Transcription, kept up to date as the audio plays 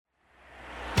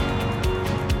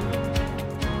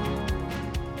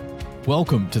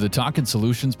Welcome to the Talkin'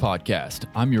 Solutions podcast.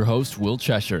 I'm your host, Will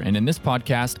Cheshire, and in this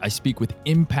podcast, I speak with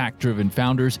impact-driven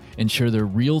founders and share their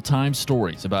real-time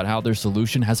stories about how their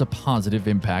solution has a positive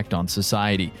impact on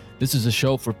society. This is a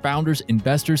show for founders,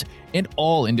 investors, and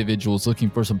all individuals looking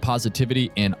for some positivity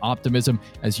and optimism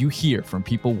as you hear from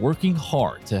people working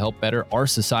hard to help better our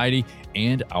society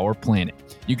and our planet.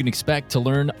 You can expect to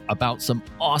learn about some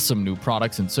awesome new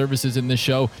products and services in this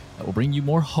show that will bring you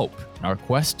more hope in our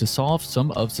quest to solve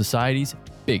some of society's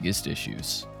biggest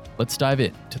issues. Let's dive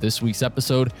into this week's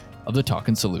episode of the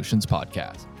Talkin' Solutions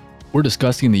podcast. We're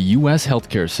discussing the U.S.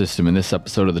 healthcare system in this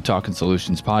episode of the Talkin'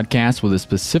 Solutions podcast with a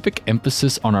specific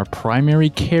emphasis on our primary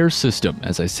care system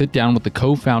as I sit down with the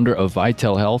co-founder of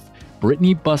ViTel Health,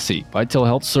 Brittany Busse. ViTel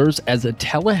Health serves as a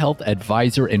telehealth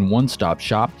advisor and one-stop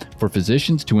shop for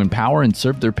physicians to empower and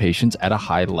serve their patients at a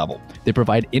high level. They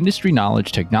provide industry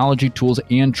knowledge, technology tools,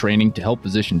 and training to help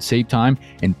physicians save time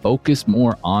and focus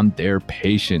more on their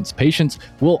patients. Patients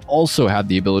will also have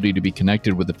the ability to be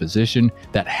connected with a physician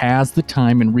that has the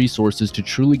time and resources to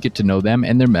truly get to know them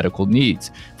and their medical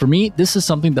needs. For me, this is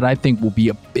something that I think will be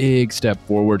a big step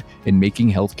forward in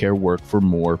making healthcare work for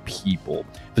more people.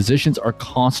 Physicians are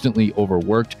constantly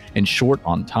overworked and short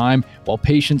on time, while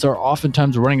patients are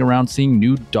oftentimes running around seeing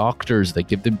new doctors that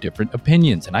give them different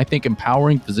opinions. And I think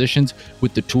empowering physicians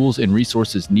with the tools and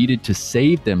resources needed to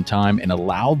save them time and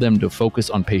allow them to focus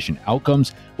on patient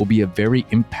outcomes will be a very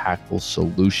impactful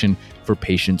solution for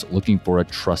patients looking for a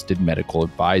trusted medical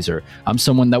advisor. I'm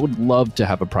someone that would love to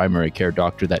have a primary care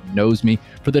doctor that knows me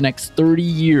for the next 30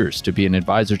 years to be an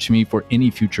advisor to me for any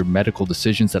future medical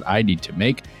decisions that I need to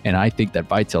make. And I think that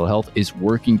ViTel Health is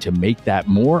working to make that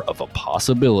more of a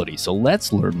possibility. So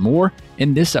let's learn more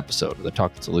in this episode of the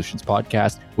Talkin' Solutions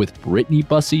podcast with Brittany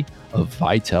Busse of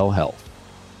ViTel Health.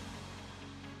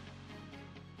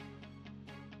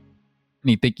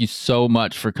 Thank you so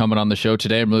much for coming on the show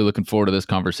today. I'm really looking forward to this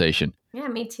conversation. Yeah,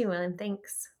 me too, William.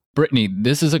 Thanks. Brittany,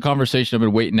 this is a conversation I've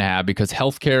been waiting to have because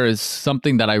healthcare is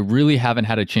something that I really haven't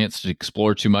had a chance to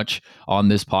explore too much on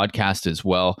this podcast as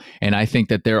well. And I think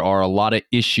that there are a lot of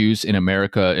issues in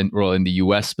America and in the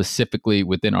US specifically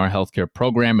within our healthcare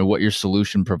program, and what your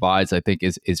solution provides, I think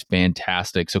is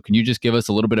fantastic. So can you just give us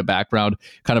a little bit of background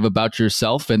kind of about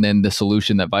yourself and then the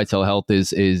solution that ViTel Health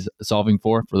is solving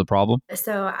for the problem?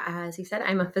 So as you said,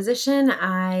 I'm a physician.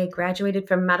 I graduated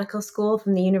from medical school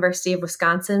from the University of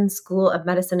Wisconsin School of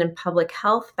Medicine and Public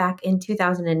Health back in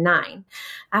 2009.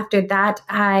 After that,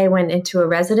 I went into a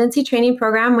residency training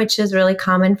program, which is really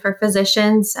common for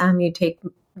physicians. You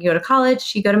go to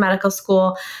college, you go to medical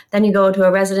school, then you go to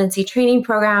a residency training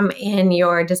program in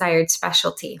your desired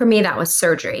specialty. For me, that was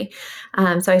surgery.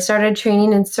 So I started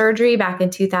training in surgery back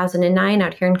in 2009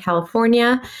 out here in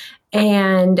California.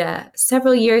 And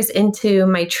several years into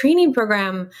my training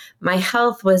program, my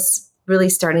health was really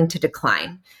starting to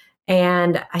decline.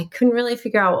 And I couldn't really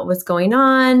figure out what was going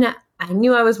on. I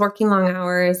knew I was working long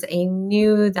hours. I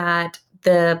knew that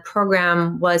the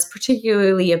program was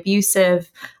particularly abusive,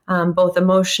 both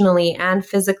emotionally and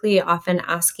physically, often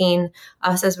asking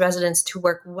us as residents to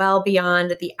work well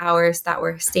beyond the hours that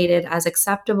were stated as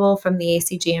acceptable from the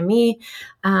ACGME.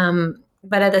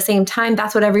 But at the same time,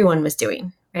 that's what everyone was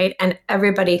doing, right? And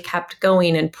everybody kept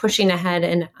going and pushing ahead.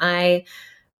 And I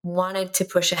wanted to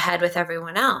push ahead with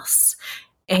everyone else.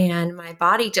 And my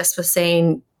body just was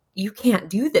saying, you can't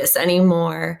do this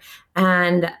anymore.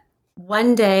 And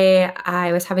one day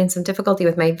I was having some difficulty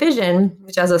with my vision,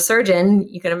 which as a surgeon,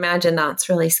 you can imagine that's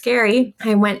really scary.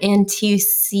 I went in to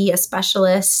see a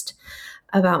specialist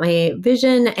about my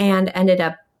vision and ended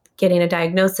up getting a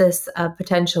diagnosis of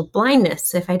potential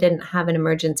blindness if I didn't have an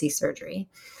emergency surgery.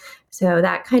 So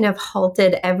that kind of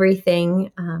halted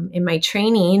everything in my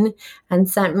training and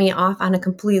sent me off on a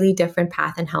completely different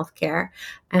path in healthcare.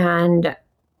 And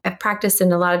I've practiced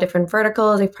in a lot of different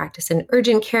verticals. I've practiced in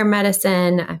urgent care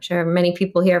medicine. I'm sure many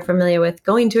people here are familiar with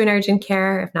going to an urgent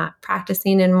care, if not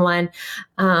practicing in one.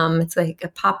 It's like a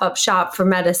pop-up shop for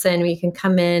medicine where you can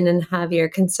come in and have your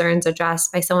concerns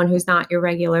addressed by someone who's not your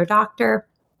regular doctor.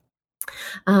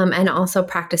 And also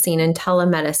practicing in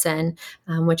telemedicine,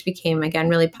 which became, again,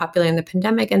 really popular in the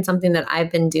pandemic and something that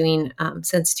I've been doing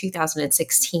since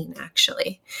 2016,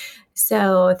 actually.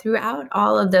 So throughout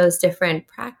all of those different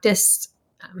practice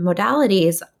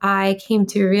modalities, I came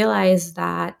to realize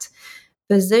that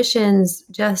physicians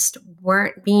just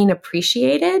weren't being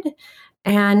appreciated.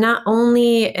 And not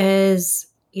only is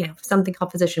something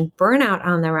called physician burnout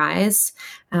on the rise.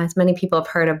 As many people have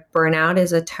heard of, burnout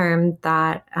is a term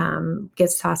that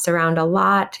gets tossed around a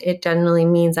lot. It generally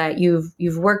means that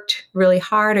you've worked really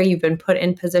hard, or you've been put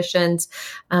in positions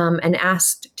and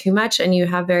asked too much, and you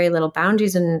have very little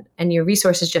boundaries, and your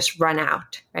resources just run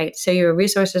out, right? So your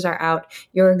resources are out,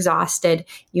 you're exhausted,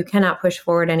 you cannot push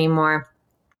forward anymore.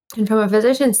 And from a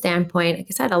physician standpoint, like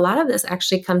I said, a lot of this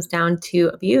actually comes down to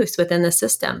abuse within the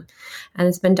system. And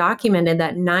it's been documented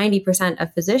that 90%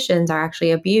 of physicians are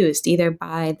actually abused, either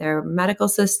by their medical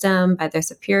system, by their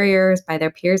superiors, by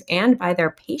their peers, and by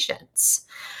their patients.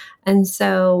 And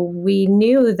so we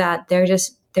knew that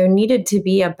there needed to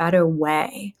be a better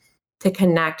way to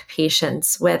connect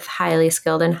patients with highly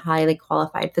skilled and highly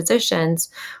qualified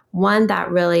physicians, one that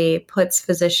really puts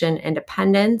physician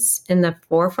independence in the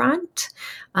forefront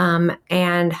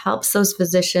and helps those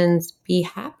physicians be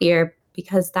happier,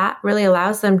 because that really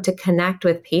allows them to connect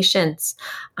with patients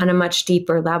on a much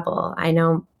deeper level. I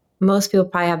know most people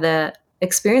probably have the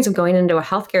experience of going into a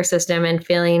healthcare system and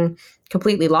feeling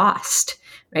completely lost,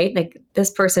 right? Like, this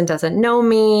person doesn't know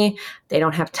me. They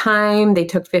don't have time. They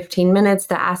took 15 minutes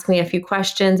to ask me a few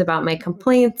questions about my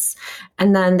complaints.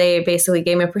 And then they basically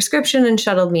gave me a prescription and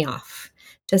shuttled me off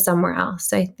to somewhere else.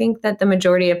 So I think that the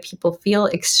majority of people feel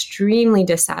extremely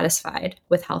dissatisfied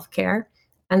with healthcare,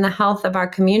 and the health of our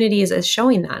communities is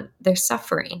showing that. They're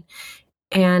suffering.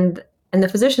 And the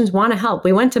physicians want to help.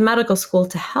 We went to medical school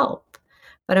to help.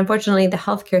 But unfortunately, the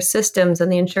healthcare systems and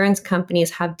the insurance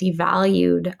companies have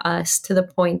devalued us to the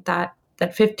point that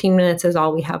 15 minutes is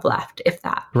all we have left, if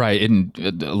that. Right. And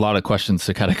a lot of questions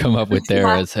to kind of come up with there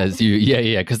as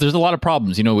you, because there's a lot of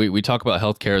problems. We talk about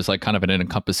healthcare as like kind of an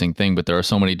encompassing thing, but there are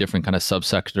so many different kind of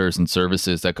subsectors and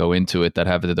services that go into it that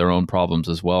have their own problems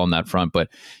as well on that front. But,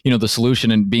 the solution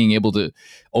and being able to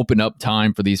open up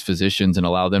time for these physicians and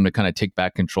allow them to kind of take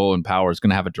back control and power is going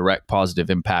to have a direct positive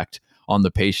impact on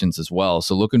the patients as well.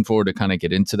 So looking forward to kind of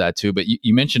get into that too. But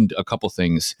you mentioned a couple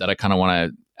things that I kind of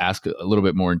want to ask a little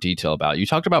bit more in detail about. You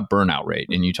talked about burnout rate,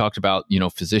 and you talked about,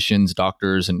 physicians,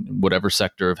 doctors, and whatever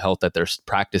sector of health that they're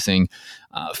practicing,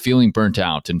 feeling burnt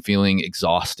out and feeling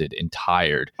exhausted and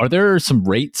tired. Are there some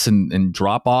rates and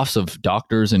drop-offs of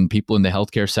doctors and people in the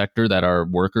healthcare sector that are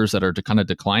workers that are kind of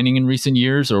declining in recent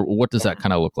years, or what does that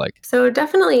kind of look like? So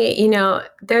definitely,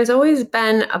 there's always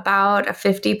been about a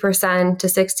 50% to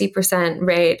 60%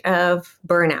 rate of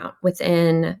burnout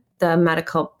within the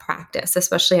medical practice,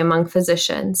 especially among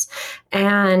physicians.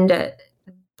 And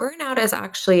burnout is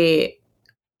actually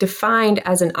defined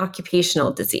as an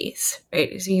occupational disease,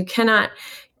 right? So you cannot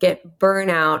get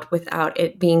burnout without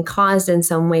it being caused in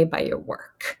some way by your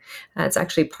work. That's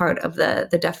actually part of the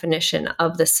definition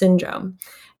of the syndrome.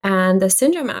 And the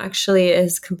syndrome actually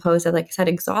is composed of, like I said,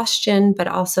 exhaustion, but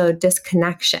also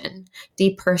disconnection,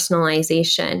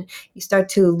 depersonalization. You start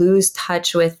to lose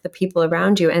touch with the people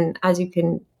around you. And as you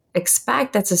can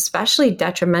expect, that's especially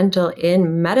detrimental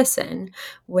in medicine,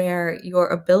 where your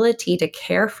ability to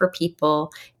care for people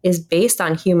is based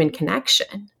on human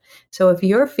connection. So if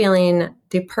you're feeling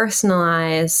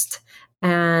depersonalized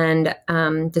and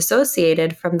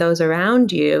dissociated from those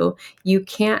around you, you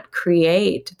can't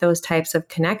create those types of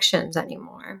connections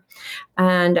anymore.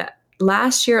 And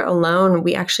last year alone,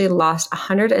 we actually lost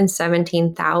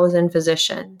 117,000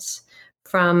 physicians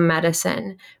from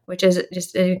medicine, which is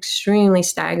just an extremely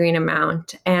staggering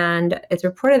amount. And it's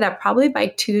reported that probably by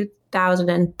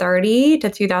 2030 to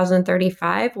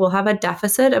 2035, we'll have a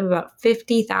deficit of about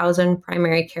 50,000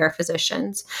 primary care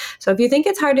physicians. So if you think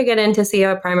it's hard to get in to see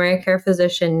a primary care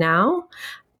physician now,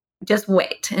 just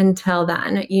wait until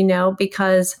then,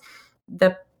 because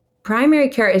the primary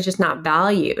care is just not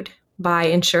valued by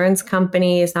insurance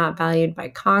companies, not valued by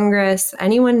Congress.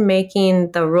 Anyone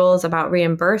making the rules about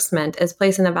reimbursement is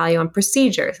placing the value on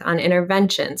procedures, on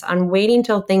interventions, on waiting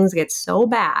till things get so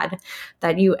bad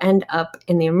that you end up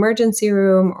in the emergency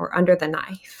room or under the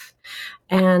knife.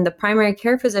 And the primary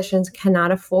care physicians cannot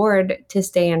afford to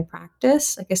stay in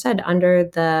practice, like I said, under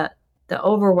the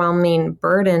overwhelming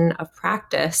burden of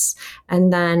practice,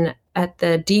 and then at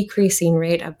the decreasing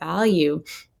rate of value.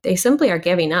 They simply are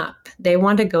giving up. They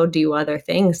want to go do other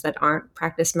things that aren't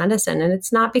practice medicine. And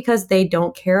it's not because they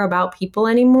don't care about people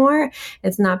anymore.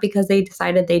 It's not because they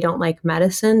decided they don't like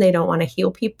medicine. They don't want to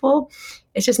heal people.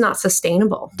 it's just not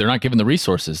sustainable. They're not given the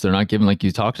resources. They're not given, like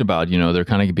you talked about, they're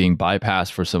kind of being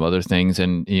bypassed for some other things.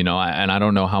 And, I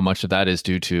don't know how much of that is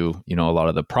due to, a lot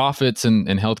of the profits and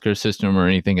healthcare system or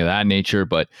anything of that nature.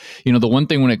 But, the one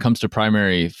thing when it comes to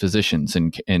primary physicians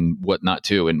and whatnot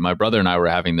too, and my brother and I were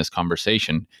having this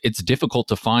conversation, it's difficult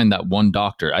to find that one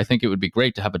doctor. I think it would be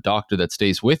great to have a doctor that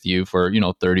stays with you for,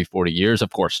 30, 40 years,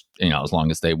 of course, as long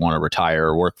as they want to retire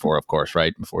or work for, of course,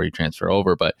 right, before you transfer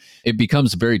over. But it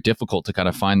becomes very difficult to kind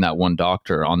of find that one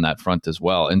doctor on that front as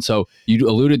well. And so you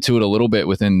alluded to it a little bit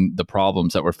within the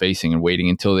problems that we're facing and waiting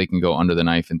until they can go under the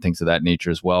knife and things of that nature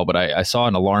as well. But I saw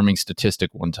an alarming statistic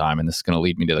one time, and this is going to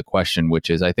lead me to the question, which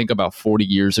is I think about 40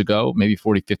 years ago, maybe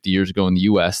 40, 50 years ago in the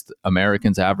US,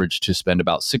 Americans averaged to spend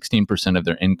about 16% of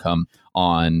their income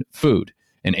on food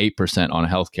and 8% on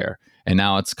healthcare. And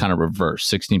now it's kind of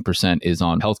reversed. 16% is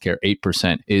on healthcare,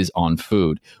 8% is on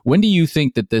food. When do you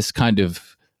think that this kind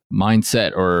of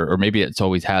mindset, or maybe it's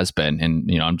always has been, and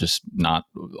I'm just not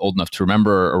old enough to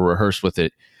remember or rehearse with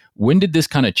it, when did this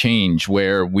kind of change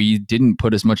where we didn't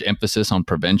put as much emphasis on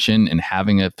prevention and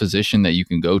having a physician that you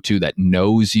can go to that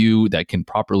knows you, that can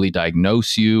properly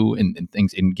diagnose you and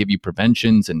things and give you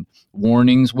preventions and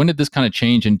warnings? When did this kind of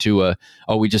change into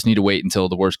we just need to wait until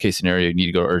the worst case scenario, you need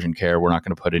to go to urgent care, we're not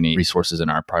going to put any resources in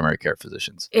our primary care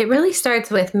physicians? It really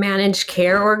starts with managed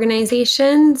care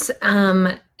organizations.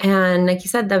 And like you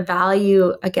said, the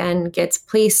value, again, gets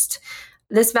placed.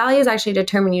 This value is actually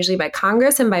determined usually by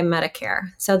Congress and by Medicare.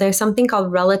 So there's something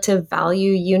called relative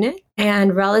value unit,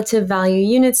 and relative value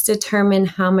units determine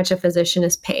how much a physician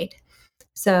is paid.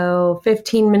 So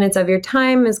 15 minutes of your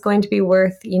time is going to be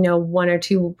worth, 1 or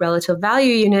 2 relative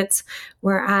value units,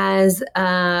 whereas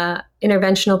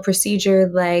interventional procedure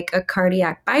like a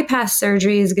cardiac bypass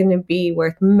surgery is going to be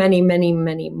worth many, many,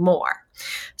 many more.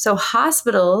 So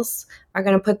hospitals are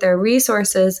going to put their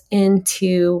resources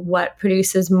into what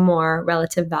produces more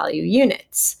relative value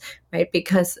units, right?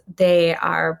 Because they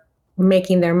are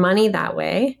making their money that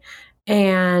way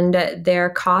and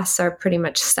their costs are pretty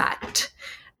much set.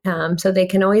 So they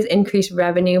can always increase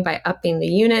revenue by upping the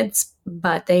units,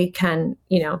 but they can,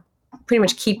 pretty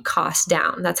much keep costs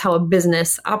down. That's how a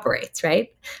business operates, right?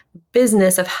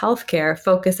 Business of healthcare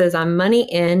focuses on money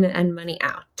in and money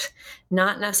out,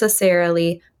 not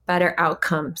necessarily better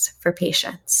outcomes for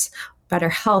patients, better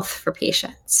health for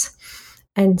patients.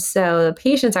 And so the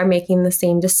patients are making the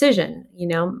same decision.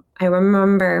 I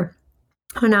remember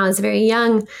when I was very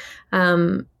young,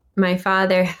 my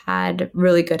father had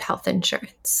really good health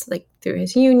insurance, like through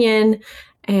his union,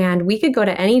 and we could go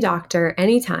to any doctor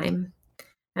anytime.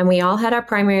 And we all had our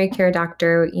primary care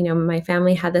doctor. My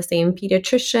family had the same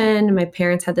pediatrician. My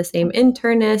parents had the same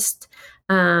internist.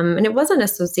 And it wasn't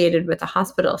associated with the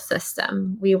hospital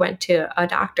system. We went to a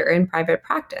doctor in private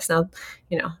practice. Now,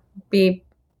 be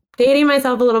dating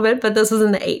myself a little bit, but this was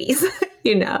in the 80s,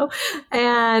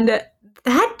 and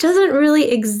that doesn't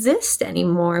really exist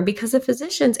anymore because the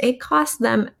physicians, it costs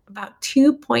them about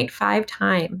 2.5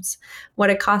 times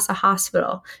what it costs a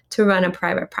hospital to run a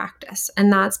private practice.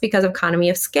 And that's because of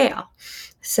economy of scale.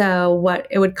 So what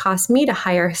it would cost me to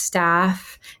hire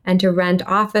staff and to rent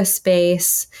office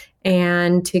space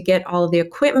and to get all of the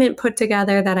equipment put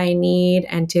together that I need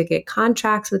and to get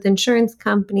contracts with insurance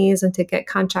companies and to get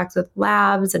contracts with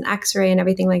labs and x-ray and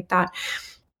everything like that,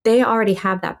 they already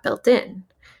have that built in.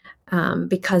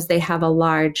 Because they have a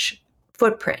large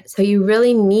footprint. So you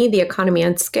really need the economy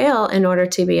on scale in order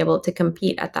to be able to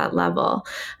compete at that level.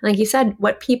 Like you said,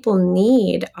 what people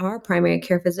need are primary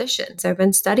care physicians. There have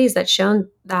been studies that shown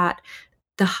that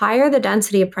the higher the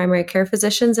density of primary care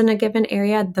physicians in a given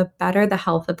area, the better the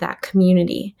health of that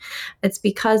community. It's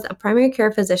because a primary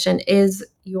care physician is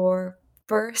your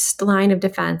first line of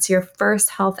defense, your first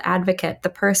health advocate, the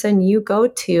person you go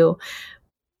to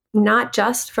not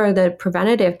just for the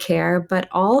preventative care, but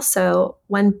also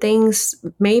when things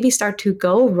maybe start to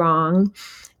go wrong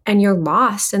and you're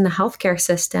lost in the healthcare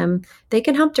system, they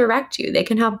can help direct you. They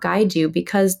can help guide you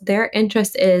because their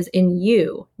interest is in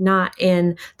you, not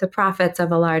in the profits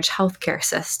of a large healthcare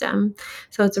system.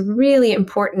 So it's really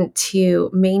important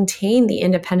to maintain the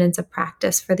independence of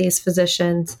practice for these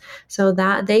physicians so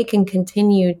that they can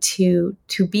continue to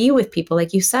be with people,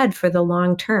 like you said, for the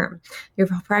long term. Your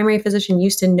primary physician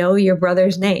used to know your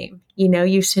brother's name,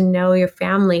 used to know your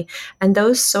family, and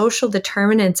those social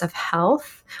determinants of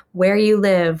health, where you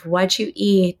live, what you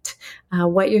eat,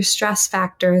 what your stress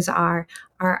factors are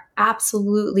are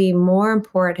absolutely more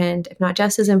important, if not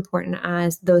just as important,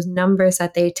 as those numbers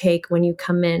that they take when you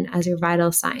come in as your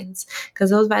vital signs.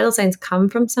 Because those vital signs come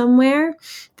from somewhere.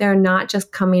 They're not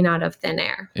just coming out of thin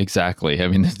air. Exactly. I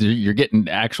mean, you're getting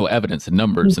actual evidence and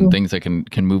numbers and things that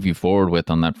can move you forward with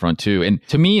on that front too. And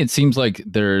to me, it seems like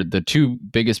they're the two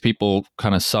biggest people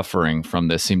kind of suffering from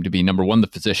this seem to be, number one, the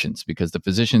physicians, because the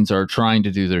physicians are trying to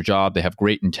do their job. They have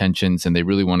great intentions and they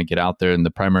really want to get out there. And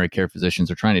the primary care physicians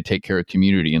are trying to take care of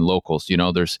community and locals. You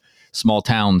know, there's small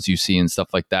towns you see and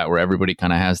stuff like that where everybody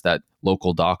kind of has that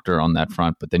local doctor on that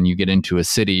front. But then you get into a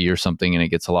city or something and it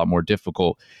gets a lot more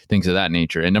difficult, things of that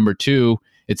nature. And number two,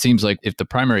 it seems like if the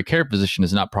primary care physician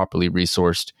is not properly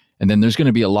resourced, and then there's going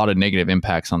to be a lot of negative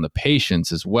impacts on the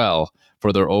patients as well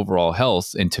for their overall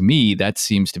health. And to me, that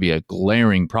seems to be a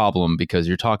glaring problem because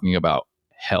you're talking about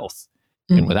health.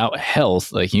 And without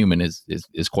health, a human is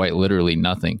quite literally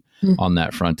nothing on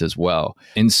that front as well.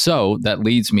 And so that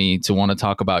leads me to want to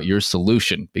talk about your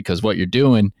solution, because what you're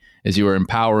doing is you are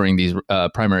empowering these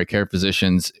primary care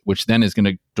physicians, which then is going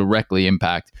to directly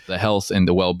impact the health and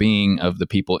the well-being of the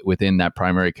people within that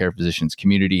primary care physicians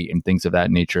community and things of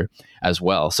that nature as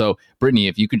well. So, Brittany,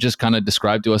 if you could just kind of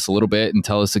describe to us a little bit and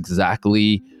tell us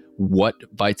exactly what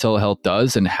ViTel Health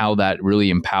does and how that really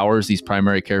empowers these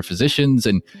primary care physicians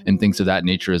and things of that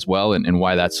nature as well, and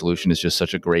why that solution is just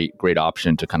such a great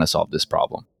option to kind of solve this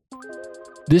problem.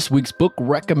 This week's book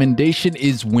recommendation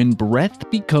is When Breath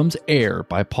Becomes Air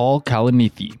by Paul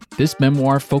Kalanithi. This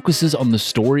memoir focuses on the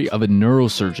story of a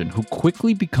neurosurgeon who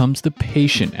quickly becomes the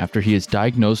patient after he is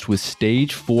diagnosed with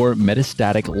stage 4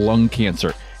 metastatic lung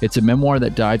cancer. It's a memoir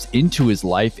that dives into his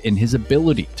life and his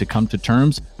ability to come to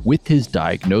terms with his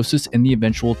diagnosis and the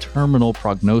eventual terminal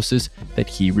prognosis that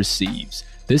he receives.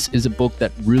 This is a book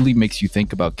that really makes you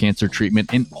think about cancer treatment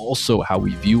and also how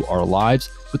we view our lives,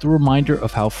 with a reminder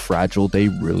of how fragile they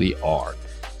really are.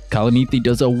 Kalanithi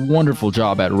does a wonderful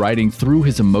job at writing through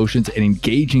his emotions and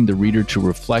engaging the reader to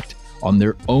reflect on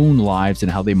their own lives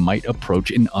and how they might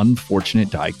approach an unfortunate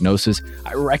diagnosis.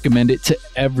 I recommend it to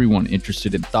everyone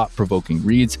interested in thought-provoking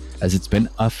reads, as it's been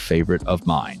a favorite of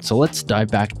mine. So let's dive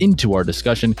back into our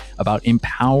discussion about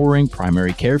empowering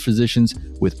primary care physicians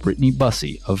with Brittany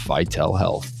Busse of ViTel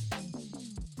Health.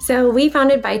 So we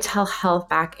founded ViTel Health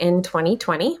back in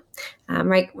 2020,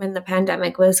 right when the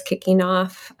pandemic was kicking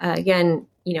off. Again,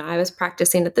 I was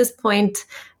practicing at this point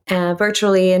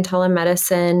virtually in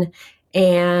telemedicine.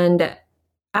 And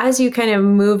as you kind of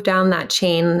move down that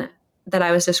chain that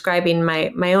I was describing,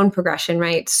 my own progression,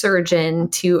 right? Surgeon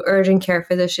to urgent care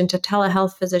physician to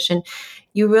telehealth physician,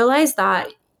 you realize that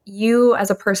you as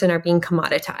a person are being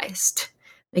commoditized.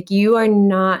 Like, you are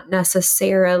not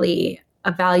necessarily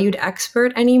a valued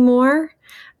expert anymore,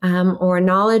 or a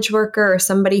knowledge worker, or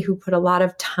somebody who put a lot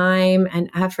of time and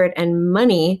effort and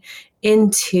money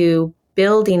into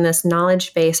building this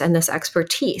knowledge base and this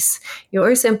expertise.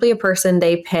 You're simply a person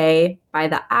they pay by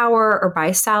the hour or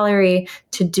by salary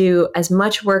to do as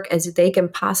much work as they can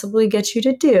possibly get you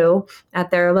to do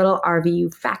at their little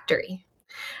RVU factory.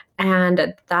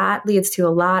 And that leads to a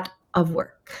lot of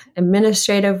work,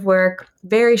 administrative work,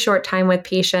 very short time with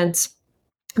patients,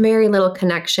 very little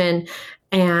connection,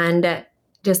 and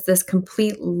just this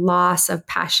complete loss of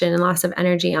passion and loss of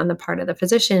energy on the part of the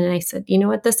physician. And I said, you know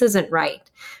what, this isn't right.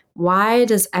 Why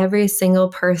does every single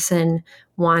person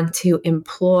want to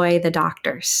employ the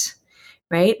doctors,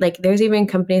 right? Like, there's even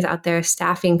companies out there,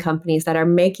 staffing companies, that are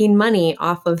making money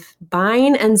off of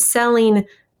buying and selling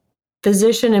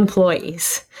physician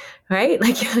employees, right?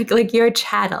 Like you're a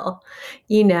chattel,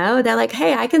 they're like,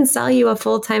 hey, I can sell you a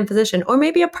full-time physician, or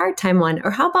maybe a part-time one,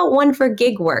 or how about one for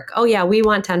gig work? Oh yeah, we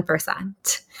want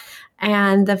 10%.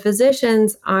 And the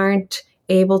physicians aren't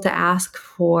able to ask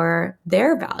for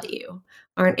their value,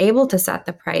 aren't able to set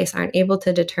the price, aren't able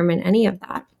to determine any of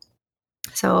that.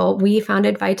 So we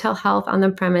founded ViTel Health on the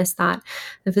premise that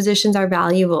the physicians are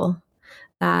valuable,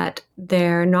 that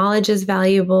their knowledge is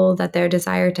valuable, that their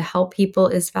desire to help people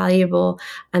is valuable,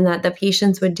 and that the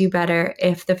patients would do better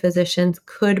if the physicians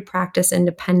could practice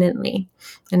independently.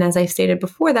 And as I stated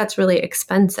before, that's really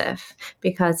expensive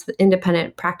because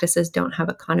independent practices don't have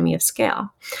economy of scale.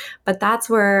 But that's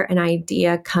where an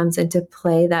idea comes into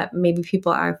play that maybe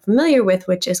people are familiar with,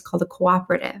 which is called a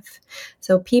cooperative.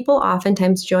 So people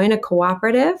oftentimes join a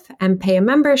cooperative and pay a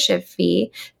membership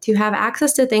fee to have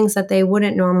access to things that they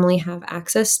wouldn't normally have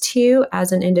access to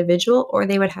as an individual, or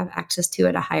they would have access to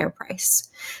at a higher price.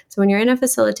 So when you're in a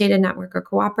facilitated network or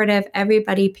cooperative,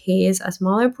 everybody pays a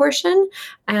smaller portion,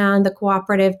 and the cooperative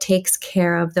cooperative takes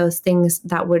care of those things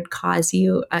that would cause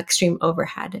you extreme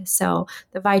overhead. So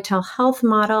the ViTel Health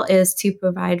model is to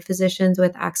provide physicians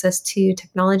with access to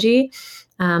technology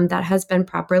that has been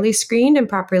properly screened and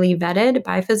properly vetted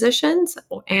by physicians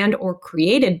and or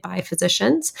created by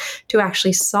physicians to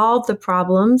actually solve the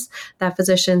problems that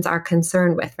physicians are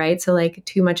concerned with, right? So like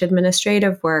too much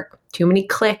administrative work, too many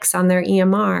clicks on their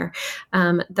EMR,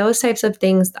 those types of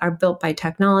things are built by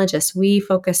technologists. We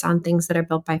focus on things that are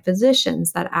built by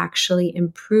physicians that actually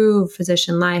improve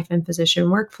physician life and physician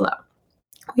workflow.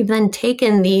 We've then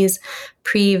taken these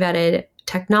pre-vetted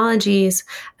technologies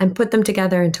and put them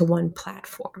together into one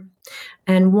platform,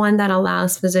 and one that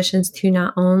allows physicians to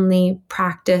not only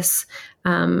practice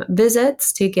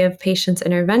visits to give patients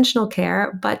interventional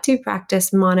care, but to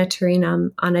practice monitoring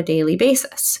on a daily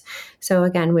basis. So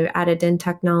again, we've added in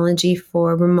technology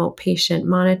for remote patient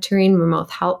monitoring,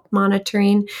 remote health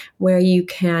monitoring, where you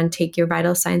can take your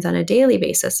vital signs on a daily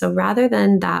basis. So rather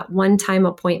than that one-time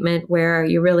appointment where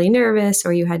you're really nervous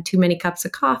or you had too many cups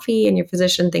of coffee and your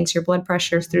physician thinks your blood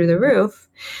pressure is through the roof,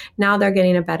 now they're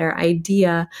getting a better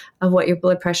idea of what your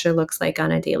blood pressure looks like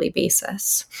on a daily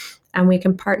basis. And we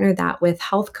can partner that with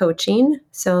health coaching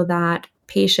so that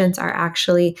patients are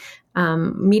actually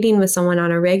meeting with someone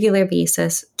on a regular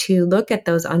basis to look at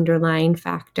those underlying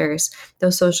factors,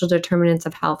 those social determinants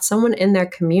of health, someone in their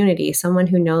community, someone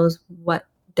who knows what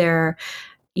their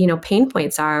pain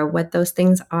points are, what those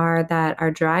things are that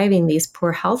are driving these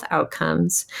poor health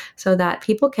outcomes, so that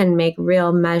people can make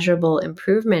real measurable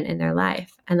improvement in their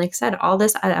life. And like I said, all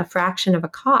this at a fraction of a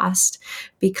cost,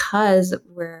 because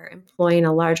we're employing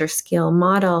a larger scale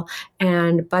model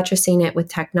and buttressing it with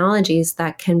technologies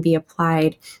that can be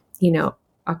applied,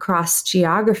 across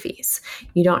geographies.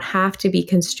 You don't have to be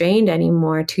constrained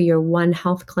anymore to your one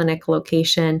health clinic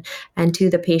location and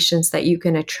to the patients that you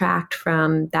can attract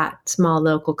from that small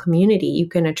local community. You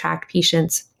can attract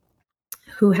patients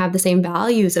who have the same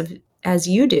values as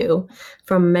you do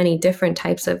from many different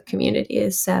types of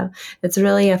communities. So it's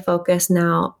really a focus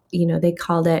now. They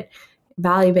called it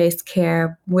value-based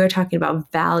care. We're talking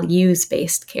about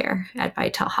values-based care at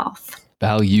ViTel Health.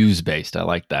 Values-based. I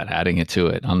like that, adding it to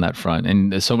it on that front.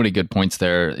 And there's so many good points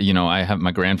there. I have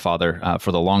my grandfather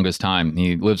for the longest time.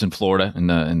 He lives in Florida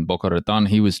in Boca Raton.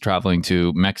 He was traveling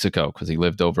to Mexico because he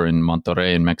lived over in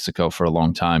Monterrey in Mexico for a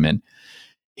long time. And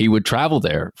he would travel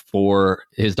there for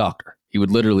his doctor. He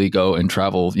would literally go and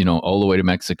travel, all the way to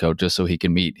Mexico just so he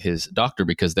can meet his doctor,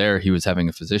 because there he was having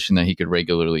a physician that he could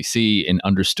regularly see and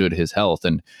understood his health.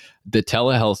 And the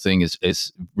telehealth thing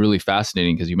is really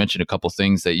fascinating, because you mentioned a couple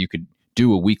things that you could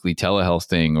do a weekly telehealth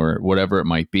thing or whatever it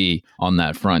might be on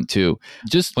that front too.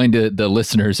 Just explain to the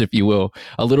listeners, if you will,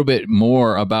 a little bit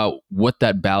more about what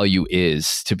that value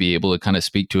is, to be able to kind of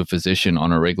speak to a physician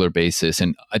on a regular basis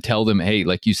and tell them, hey,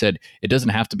 like you said, it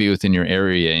doesn't have to be within your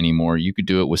area anymore. You could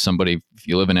do it with somebody. If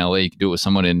you live in LA, you could do it with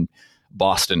someone in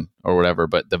Boston or whatever,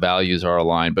 but the values are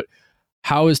aligned. But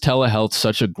how is telehealth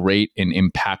such a great and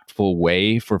impactful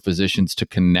way for physicians to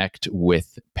connect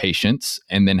with patients?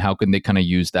 And then how can they kind of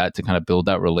use that to kind of build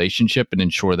that relationship and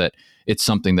ensure that it's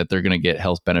something that they're going to get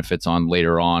health benefits on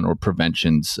later on, or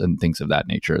preventions and things of that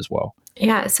nature as well?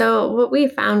 Yeah. So what we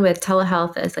found with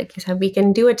telehealth is, like you said, we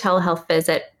can do a telehealth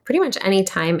visit pretty much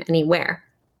anytime, anywhere.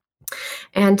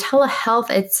 And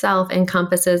telehealth itself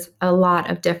encompasses a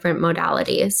lot of different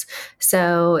modalities.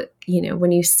 So,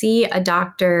 when you see a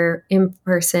doctor in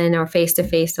person or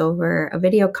face-to-face over a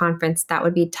video conference, that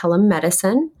would be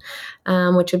telemedicine,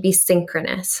 which would be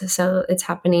synchronous. So it's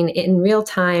happening in real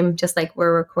time, just like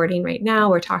we're recording right now.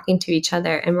 We're talking to each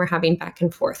other and we're having back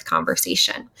and forth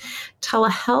conversation.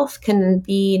 Telehealth can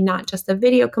be not just a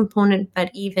video component, but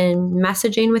even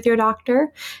messaging with your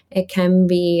doctor. It can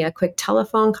be a quick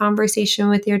telephone conversation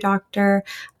with your doctor.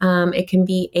 It can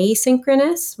be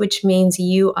asynchronous, which means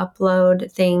you upload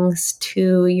things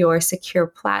to your secure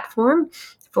platform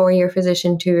for your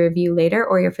physician to review later,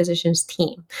 or your physician's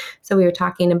team. So we were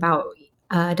talking about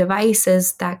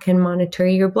devices that can monitor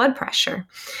your blood pressure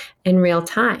in real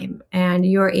time, and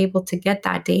you're able to get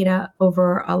that data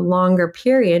over a longer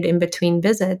period in between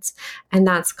visits, and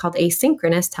that's called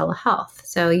asynchronous telehealth.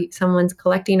 So someone's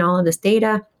collecting all of this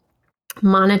data,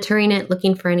 monitoring it,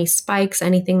 looking for any spikes,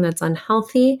 anything that's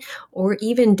unhealthy, or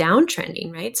even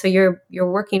downtrending, right? So you're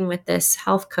working with this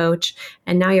health coach,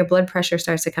 and now your blood pressure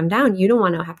starts to come down. You don't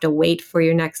want to have to wait for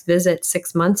your next visit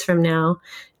 6 months from now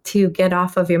to get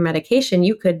off of your medication.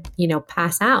 You could,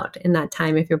 pass out in that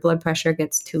time if your blood pressure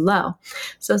gets too low.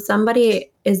 So somebody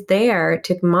is there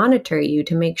to monitor you,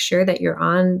 to make sure that you're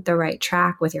on the right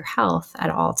track with your health at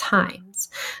all times.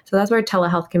 So that's where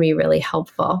telehealth can be really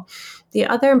helpful. The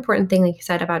other important thing, like you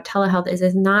said, about telehealth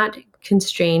is not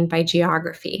constrained by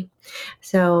geography.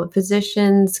 So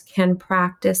physicians can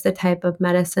practice the type of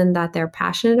medicine that they're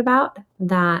passionate about,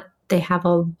 that they have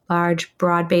a large,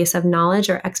 broad base of knowledge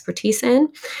or expertise in.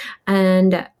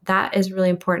 And that is really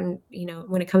important,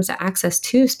 when it comes to access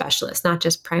to specialists, not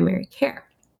just primary care,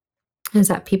 is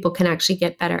that people can actually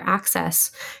get better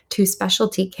access to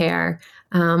specialty care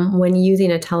when using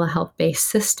a telehealth-based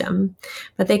system.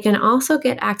 But they can also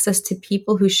get access to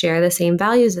people who share the same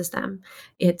values as them.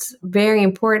 It's very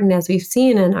important, as we've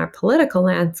seen in our political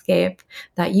landscape,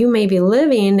 that you may be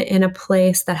living in a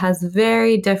place that has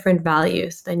very different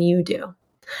values than you do.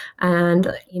 And,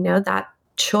 that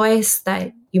choice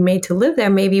that you made to live there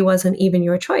maybe wasn't even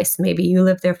your choice. Maybe you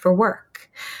lived there for work.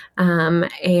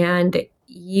 And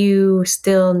you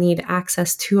still need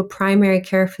access to a primary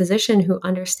care physician who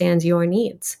understands your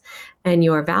needs and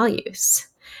your values.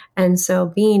 And so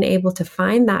being able to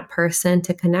find that person,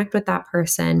 to connect with that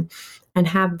person, and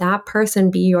have that person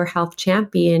be your health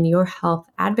champion, your health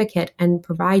advocate, and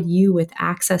provide you with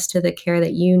access to the care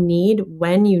that you need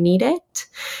when you need it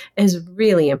is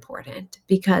really important.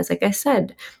 Because, like I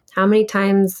said, how many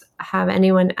times have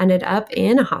anyone ended up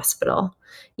in a hospital?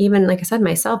 Even, like I said,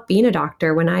 myself being a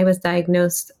doctor, when I was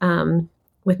diagnosed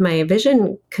with my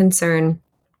vision concern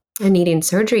and needing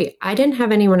surgery, I didn't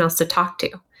have anyone else to talk to.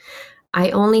 I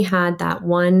only had that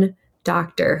one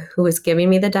doctor who was giving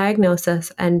me the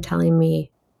diagnosis and telling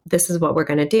me, this is what we're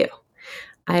going to do.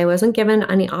 I wasn't given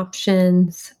any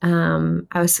options. I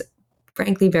was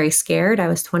frankly very scared. I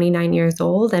was 29 years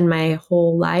old, and my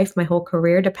whole life, my whole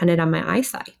career depended on my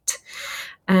eyesight.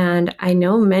 And I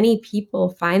know many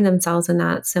people find themselves in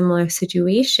that similar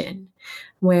situation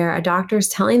where a doctor is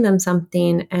telling them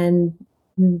something and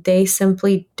they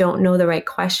simply don't know the right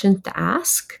questions to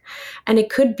ask. And it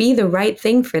could be the right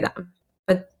thing for them,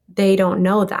 but they don't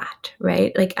know that,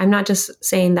 right? Like, I'm not just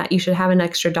saying that you should have an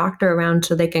extra doctor around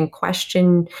so they can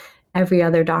question every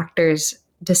other doctor's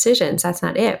decisions. That's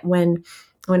not it. When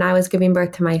I was giving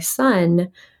birth to my son,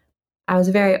 I was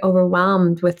very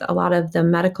overwhelmed with a lot of the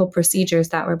medical procedures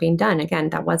that were being done.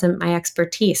 Again, that wasn't my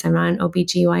expertise. I'm not an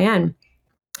OBGYN.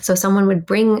 So someone would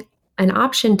bring an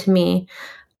option to me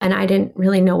and I didn't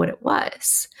really know what it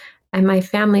was. And my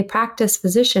family practice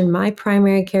physician, my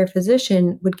primary care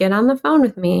physician, would get on the phone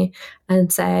with me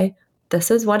and say,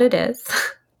 this is what it is.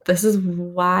 This is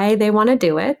why they want to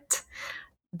do it.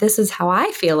 This is how I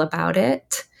feel about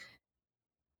it.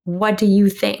 What do you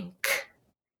think?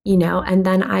 And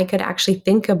then I could actually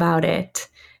think about it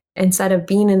instead of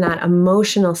being in that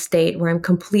emotional state where I'm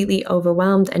completely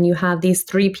overwhelmed and you have these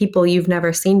three people you've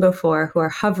never seen before who are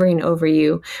hovering over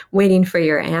you, waiting for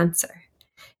your answer.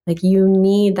 Like, you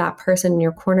need that person in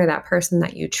your corner, that person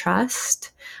that you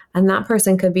trust. And that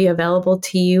person could be available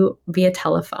to you via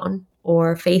telephone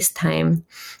or FaceTime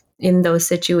in those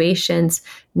situations,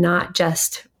 not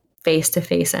just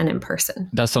face-to-face and in person.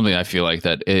 That's something I feel like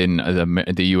that in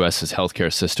the U.S.'s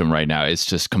healthcare system right now is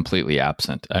just completely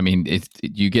absent. I mean,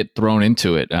 you get thrown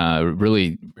into it.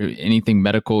 Really, anything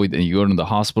medical, you go to the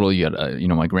hospital. You had,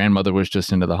 my grandmother was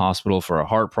just into the hospital for a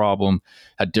heart problem.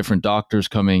 Had different doctors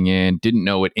coming in, didn't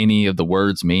know what any of the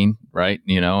words mean, right?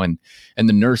 And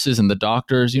the nurses and the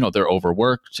doctors, they're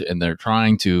overworked and they're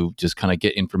trying to just kind of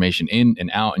get information in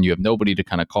and out, and you have nobody to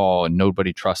kind of call and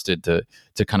nobody trusted to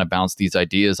kind of bounce these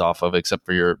ideas off of, except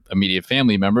for your immediate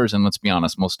family members. And let's be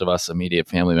honest, most of us immediate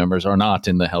family members are not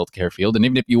in the healthcare field. And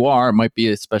even if you are, it might be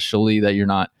especially that you're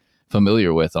not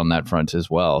familiar with on that front as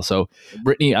well. So,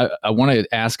 Brittany, I want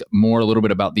to ask a little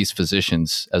bit about these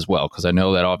physicians as well, because I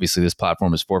know that obviously this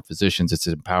platform is for physicians. It's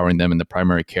empowering them in the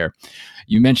primary care.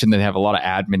 You mentioned that they have a lot of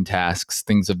admin tasks,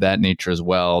 things of that nature as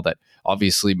well, that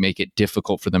obviously make it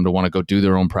difficult for them to want to go do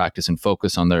their own practice and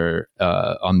focus on their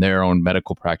own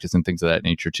medical practice and things of that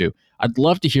nature too. I'd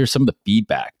love to hear some of the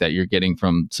feedback that you're getting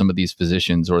from some of these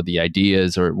physicians, or the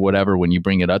ideas or whatever when you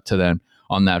bring it up to them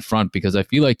on that front, because I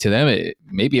feel like to them, it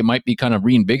might be kind of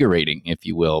reinvigorating, if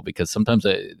you will, because sometimes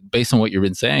based on what you've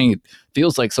been saying, it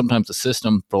feels like sometimes the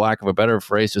system, for lack of a better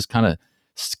phrase, just kind of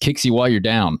kicks you while you're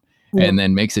down. Yeah. And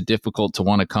then makes it difficult to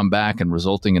want to come back, and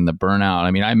resulting in the burnout.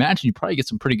 I mean, I imagine you probably get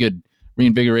some pretty good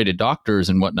reinvigorated doctors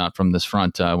and whatnot from this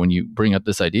front when you bring up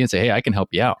this idea and say, hey, I can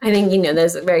help you out. I think,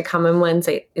 there's very common ones.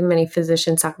 Many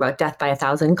physicians talk about death by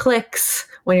 1,000 clicks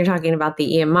when you're talking about the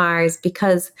EMRs,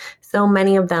 because so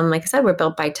many of them, like I said, were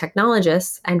built by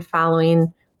technologists and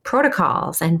following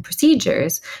protocols and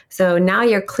procedures. So now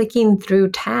you're clicking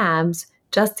through tabs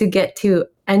just to get to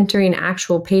entering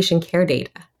actual patient care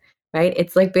data. Right?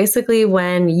 It's like basically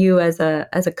when you as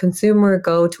a consumer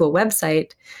go to a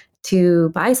website to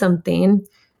buy something,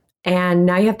 And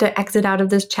now you have to exit out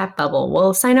of this chat bubble.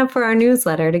 Well, sign up for our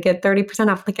newsletter to get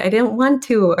 30% off. Like, I didn't want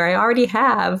to, or I already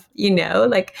have,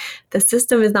 like the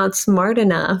system is not smart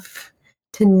enough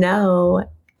to know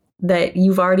that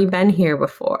you've already been here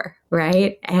before,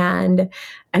 right? And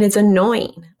it's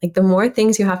annoying. Like, the more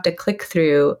things you have to click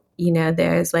through,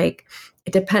 there's like,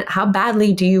 it depends, how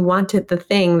badly do you want it, the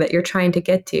thing that you're trying to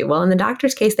get to? Well, in the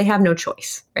doctor's case, they have no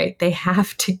choice, right? They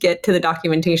have to get to the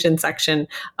documentation section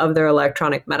of their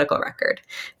electronic medical record.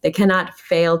 They cannot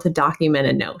fail to document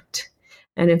a note.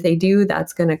 And if they do,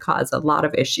 that's going to cause a lot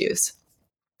of issues.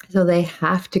 So they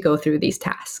have to go through these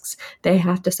tasks. They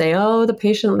have to say, oh, the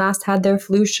patient last had their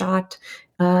flu shot,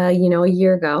 a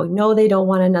year ago. No, they don't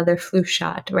want another flu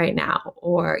shot right now.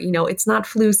 Or, it's not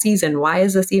flu season. Why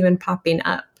is this even popping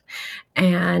up?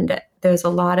 And there's a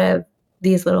lot of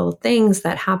these little things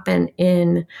that happen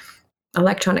in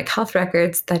electronic health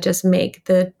records that just make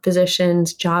the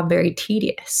physician's job very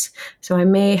tedious. So I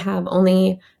may have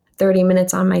only 30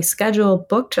 minutes on my schedule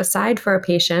booked aside for a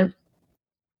patient,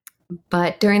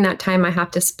 but during that time, I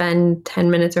have to spend 10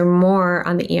 minutes or more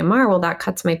on the EMR. Well, that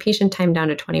cuts my patient time down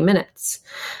to 20 minutes.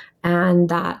 And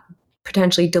that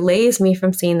potentially delays me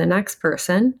from seeing the next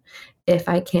person if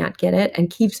I can't get it, and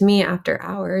keeps me after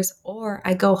hours, or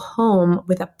I go home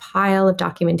with a pile of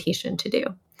documentation to do.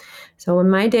 So when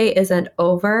my day isn't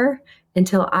over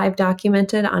until I've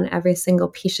documented on every single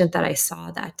patient that I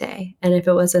saw that day. And if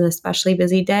it was an especially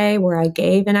busy day where I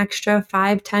gave an extra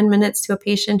 5-10 minutes to a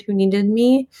patient who needed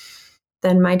me,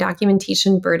 then my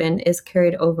documentation burden is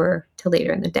carried over to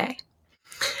later in the day.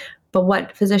 But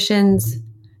what physicians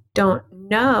don't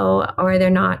know, or they're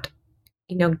not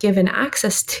given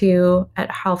access to at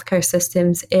healthcare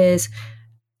systems, is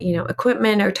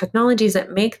equipment or technologies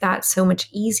that make that so much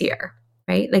easier,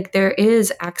 right? Like, there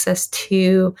is access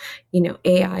to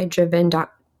AI driven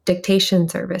dictation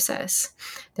services.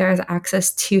 There is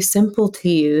access to simple to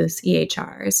use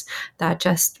EHRs that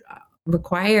just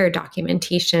require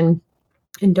documentation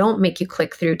and don't make you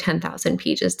click through 10,000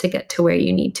 pages to get to where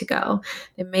you need to go.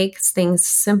 It makes things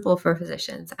simple for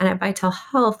physicians. And at ViTel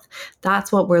Health,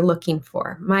 that's what we're looking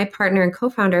for. My partner and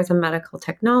co-founder is a medical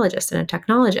technologist and a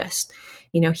technologist.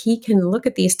 He can look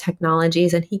at these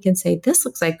technologies and he can say, this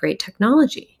looks like great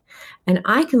technology. And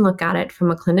I can look at it from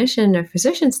a clinician or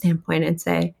physician standpoint and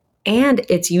say, and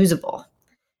it's usable,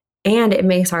 and it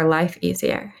makes our life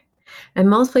easier. And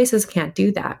most places can't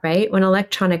do that, right? When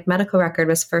electronic medical record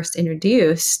was first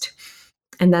introduced,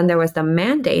 and then there was the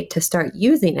mandate to start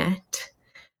using it,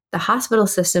 the hospital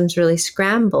systems really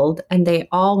scrambled, and they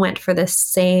all went for the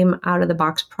same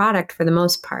out-of-the-box product for the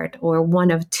most part, or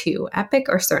one of two, Epic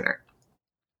or Cerner.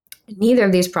 Neither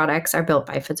of these products are built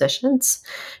by physicians.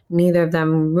 Neither of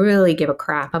them really give a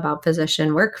crap about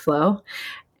physician workflow.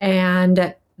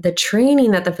 And the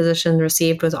training that the physicians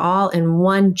received was all in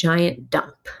one giant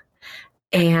dump.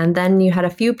 And then you had a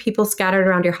few people scattered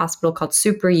around your hospital called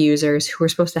super users who were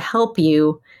supposed to help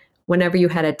you whenever you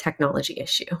had a technology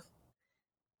issue.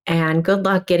 And good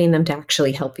luck getting them to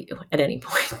actually help you at any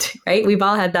point, right? We've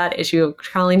all had that issue of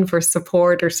calling for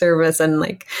support or service and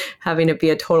like having it be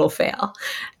a total fail.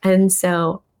 And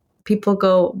so people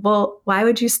go, well, why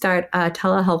would you start a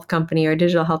telehealth company or a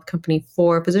digital health company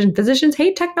for physicians? Physicians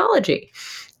hate technology.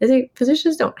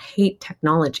 Physicians don't hate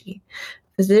technology.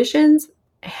 Physicians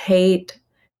hate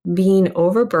being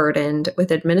overburdened with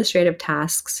administrative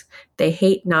tasks. They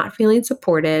hate not feeling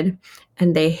supported,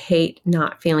 and they hate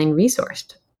not feeling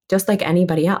resourced, just like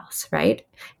anybody else, right?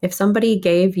 If somebody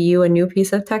gave you a new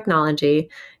piece of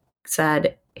technology,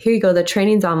 said, here you go, the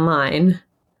training's online,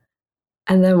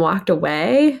 and then walked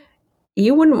away,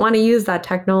 you wouldn't want to use that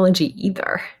technology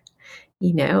either.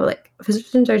 Like,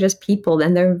 physicians are just people,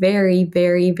 and they're very,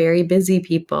 very, very busy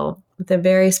people with a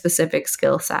very specific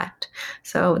skill set.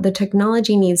 So the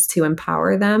technology needs to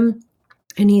empower them.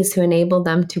 It needs to enable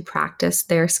them to practice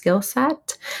their skill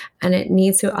set, and it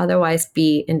needs to otherwise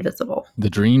be invisible. The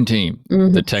dream team,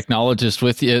 the technologist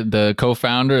with you, the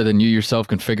co-founder, then you yourself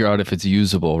can figure out if it's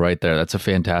usable right there. That's a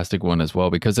fantastic one as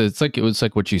well, because it was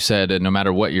like what you said, and no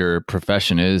matter what your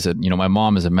profession is, and, my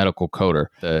mom is a medical coder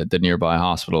at the nearby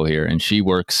hospital here, and she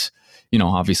works,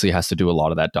 obviously has to do a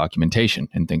lot of that documentation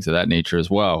and things of that nature as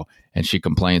well. And she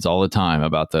complains all the time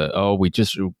about we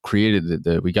just created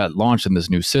we got launched in this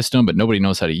new system, but nobody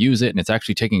knows how to use it. And it's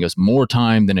actually taking us more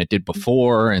time than it did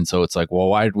before. And so it's like, well,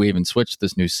 why did we even switch to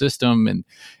this new system? And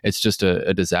it's just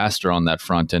a disaster on that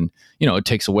front. And, it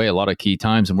takes away a lot of key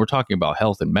times. And we're talking about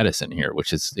health and medicine here,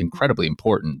 which is incredibly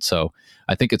important. So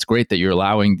I think it's great that you're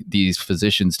allowing these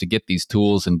physicians to get these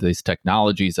tools and these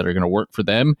technologies that are going to work for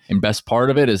them. And best part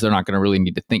of it is they're not going to really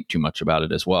need to think too much about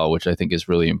it as well, which I think is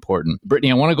really important.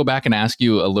 Brittany, I want to go back back and ask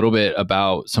you a little bit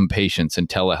about some patients and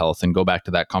telehealth and go back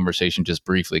to that conversation just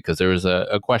briefly, because there was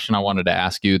a question I wanted to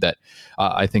ask you that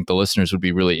I think the listeners would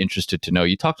be really interested to know.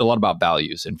 You talked a lot about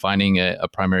values and finding a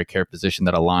primary care physician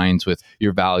that aligns with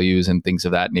your values and things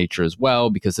of that nature as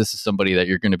well, because this is somebody that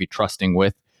you're going to be trusting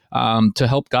with to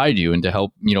help guide you and to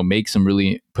help, make some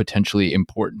really potentially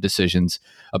important decisions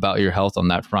about your health on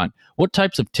that front. What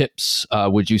types of tips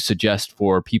would you suggest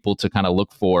for people to kind of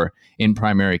look for in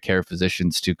primary care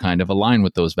physicians to kind of align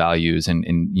with those values and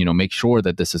make sure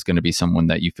that this is going to be someone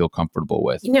that you feel comfortable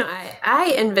with?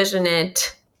 I envision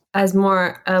it as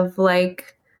more of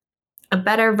like a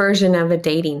better version of a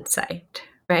dating site,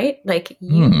 right? Like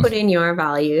you put in your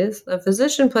values, the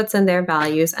physician puts in their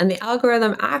values, and the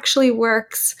algorithm actually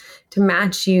works to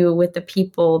match you with the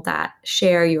people that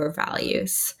share your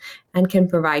values and can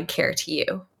provide care to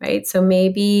you, right? So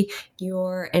maybe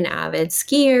you're an avid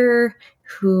skier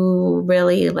who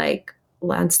really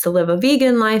wants to live a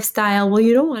vegan lifestyle. Well,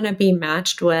 you don't want to be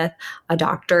matched with a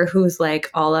doctor who's like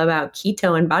all about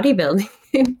keto and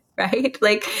bodybuilding, right?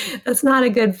 Like that's not a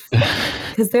good fit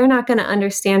because they're not going to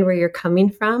understand where you're coming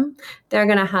from. They're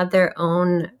going to have their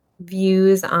own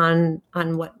views on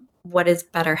what is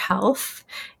better health.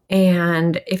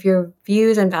 And if your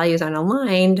views and values aren't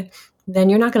aligned, then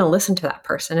you're not going to listen to that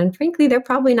person. And frankly, they're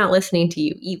probably not listening to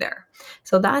you either.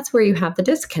 So that's where you have the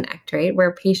disconnect, right?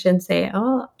 Where patients say,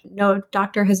 oh, no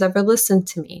doctor has ever listened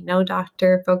to me. No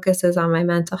doctor focuses on my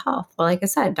mental health. Well, like I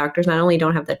said, doctors not only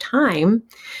don't have the time,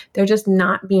 they're just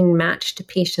not being matched to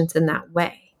patients in that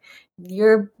way.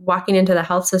 You're walking into the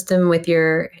health system with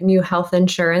your new health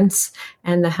insurance,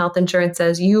 and the health insurance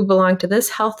says you belong to this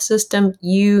health system.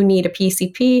 You need a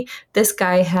PCP. This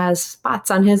guy has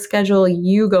spots on his schedule.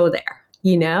 You go there,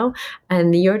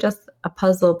 and you're just a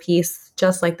puzzle piece,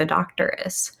 just like the doctor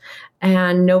is.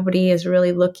 And nobody is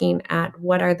really looking at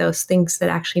what are those things that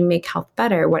actually make health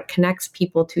better, what connects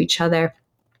people to each other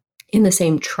in the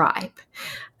same tribe.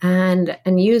 And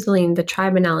using the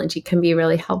tribe analogy can be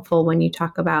really helpful when you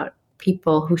talk about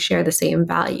people who share the same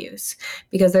values,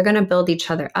 because they're going to build each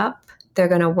other up. They're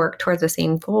going to work towards the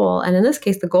same goal. And in this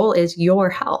case, the goal is your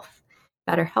health,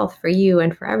 better health for you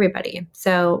and for everybody.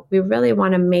 So we really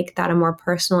want to make that a more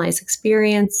personalized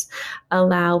experience,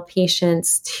 allow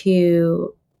patients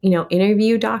to,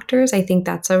 interview doctors. I think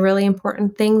that's a really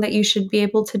important thing that you should be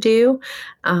able to do.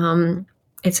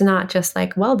 It's not just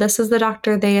like, well, this is the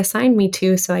doctor they assigned me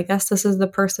to, so I guess this is the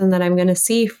person that I'm going to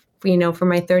see, for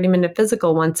my 30-minute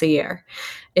physical once a year,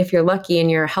 if you're lucky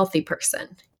and you're a healthy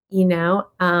person.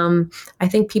 I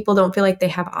think people don't feel like they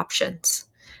have options,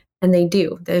 and they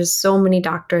do. There's so many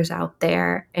doctors out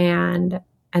there, and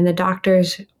the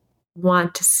doctors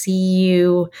want to see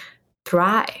you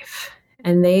thrive,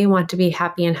 and they want to be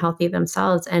happy and healthy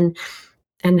themselves.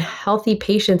 And healthy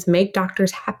patients make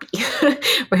doctors happy,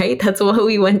 right? That's what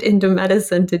we went into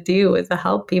medicine to do, is to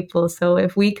help people. So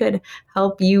if we could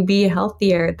help you be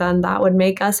healthier, then that would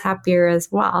make us happier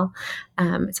as well.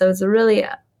 So it's really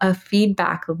a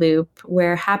feedback loop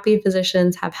where happy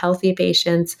physicians have healthy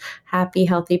patients,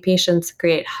 healthy patients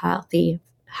create happy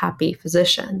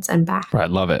physicians and back. Right.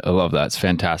 Love it. I love that. It's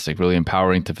fantastic. Really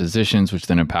empowering to physicians, which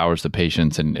then empowers the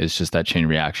patients. And it's just that chain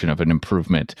reaction of an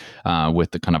improvement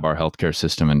with the kind of our healthcare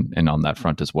system and on that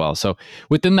front as well. So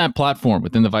within that platform,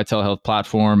 within the ViTel Health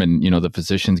platform, and, the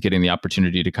physicians getting the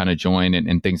opportunity to kind of join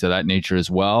and things of that nature as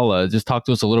well, just talk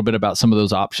to us a little bit about some of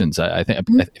those options. I think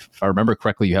if I remember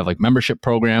correctly, you have like membership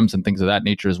programs and things of that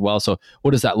nature as well. So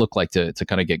what does that look like to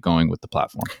kind of get going with the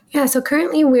platform? Yeah. So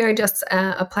currently we are just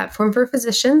a platform for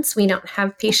physicians. We don't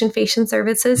have patient-facing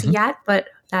services yet, but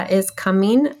that is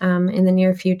coming in the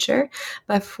near future.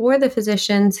 But for the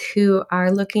physicians who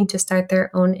are looking to start their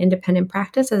own independent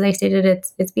practice, as I stated,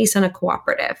 it's based on a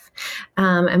cooperative.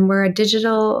 And we're a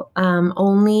digital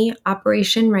only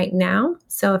operation right now.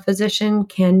 So a physician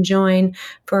can join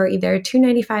for either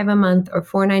 $295 a month or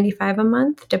 $495 a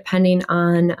month, depending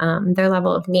on their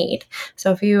level of need.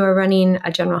 So if you are running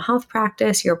a general health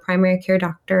practice, you're a primary care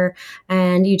doctor,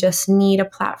 and you just need a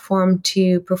platform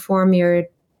to perform your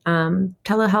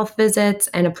telehealth visits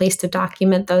and a place to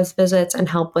document those visits and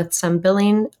help with some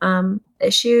billing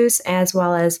issues, as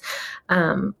well as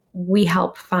we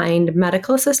help find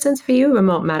medical assistance for you,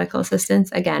 remote medical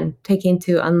assistance, again, taking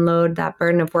to unload that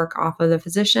burden of work off of the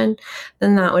physician,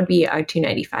 then that would be our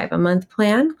 $295 a month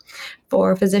plan.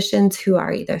 For physicians who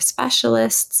are either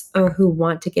specialists or who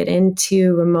want to get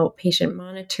into remote patient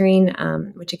monitoring,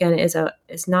 which again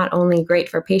is not only great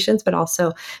for patients, but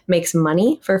also makes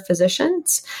money for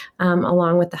physicians,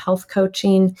 along with the health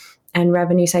coaching, and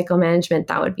revenue cycle management,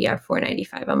 that would be our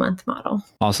 $495 a month model.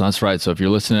 Awesome. That's right. So if you're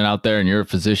listening out there and you're a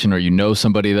physician or you know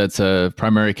somebody that's a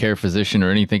primary care physician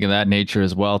or anything of that nature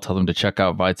as well, tell them to check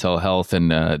out ViTel Health,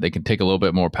 and they can take a little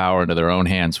bit more power into their own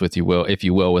hands with if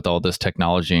you will, with all this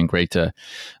technology and great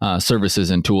services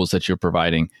and tools that you're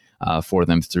providing for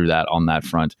them through that on that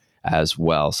front as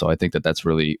well. So I think that's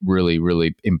really, really,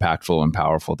 really impactful and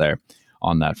powerful there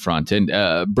on that front. And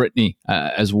Brittany,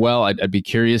 as well, I'd be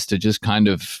curious to just kind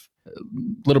of a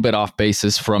little bit off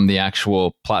basis from the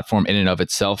actual platform in and of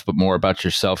itself, but more about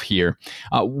yourself here.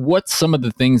 What's some of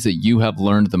the things that you have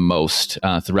learned the most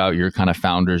throughout your kind of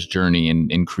founder's journey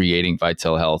in creating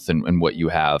ViTel Health, and what you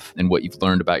have and what you've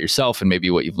learned about yourself, and maybe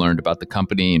what you've learned about the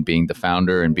company and being the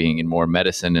founder and being in more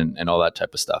medicine and all that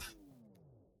type of stuff?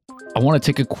 I want to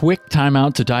take a quick time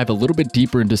out to dive a little bit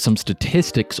deeper into some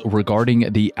statistics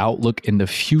regarding the outlook in the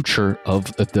future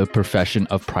of the profession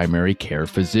of primary care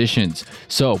physicians.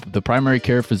 So the primary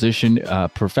care physician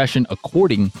profession,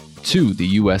 according to the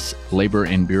U.S. Labor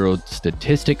and Bureau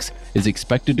Statistics, is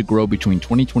expected to grow between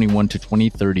 2021 to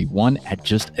 2031 at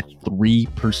just a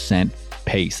 3%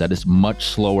 pace. That is much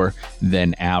slower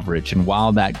than average. And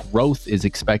while that growth is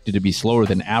expected to be slower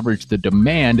than average, the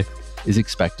demand is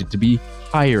expected to be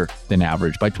higher than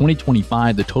average. By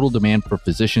 2025, the total demand for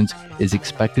physicians is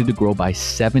expected to grow by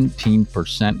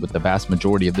 17%, with the vast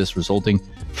majority of this resulting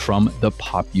from the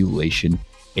population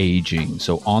aging.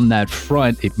 So on that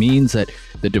front, it means that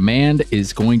the demand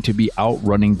is going to be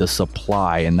outrunning the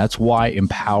supply. And that's why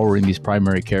empowering these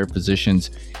primary care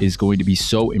physicians is going to be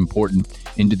so important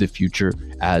into the future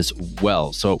as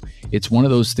well. So it's one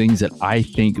of those things that I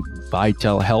think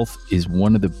ViTel Health is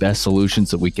one of the best solutions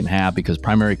that we can have, because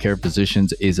primary care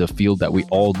physicians is a field that we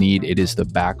all need. It is the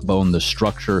backbone, the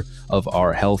structure of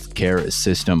our healthcare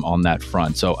system on that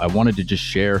front. So I wanted to just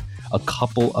share a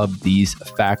couple of these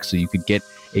facts so you could get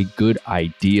a good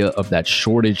idea of that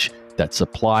shortage, that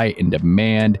supply and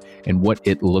demand, and what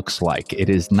it looks like. It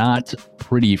is not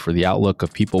pretty for the outlook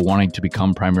of people wanting to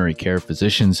become primary care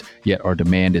physicians, yet our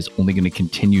demand is only going to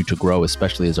continue to grow,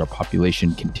 especially as our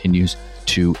population continues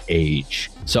to age.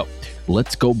 So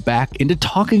let's go back into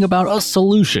talking about a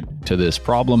solution to this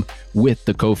problem with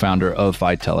the co-founder of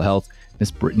ViTel Health,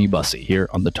 Miss Brittany Busse, here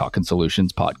on the Talkin'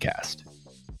 Solutions podcast.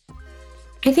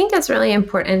 I think it's really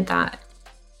important that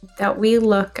we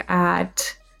look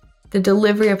at the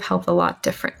delivery of health a lot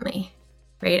differently,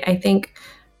 right? I think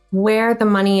where the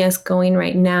money is going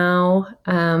right now,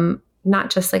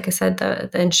 not just, like I said, the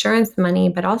insurance money,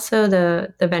 but also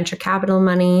the venture capital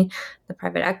money, the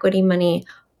private equity money,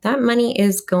 that money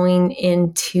is going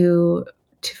into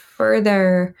to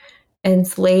further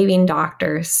enslaving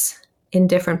doctors in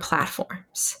different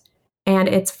platforms. And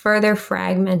it's further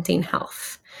fragmenting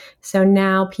health. So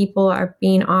now people are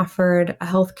being offered a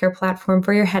healthcare platform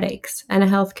for your headaches, and a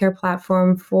healthcare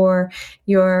platform for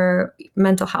your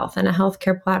mental health, and a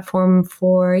healthcare platform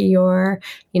for your,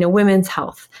 women's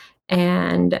health.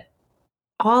 And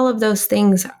all of those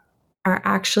things are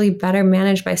actually better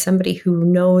managed by somebody who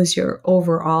knows your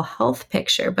overall health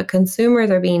picture. But consumers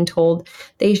are being told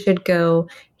they should go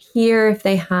here if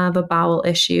they have a bowel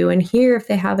issue, and here if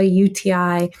they have a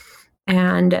UTI.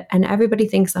 And everybody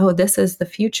thinks, oh, this is the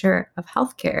future of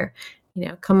healthcare,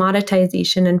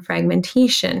 commoditization and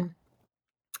fragmentation.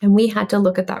 And we had to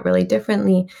look at that really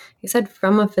differently. He said,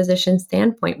 from a physician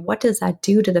standpoint, what does that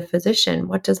do to the physician?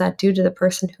 What does that do to the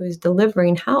person who is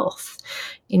delivering health?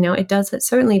 It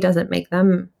certainly doesn't make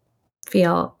them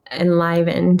feel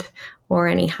enlivened or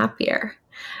any happier.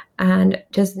 And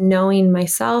just knowing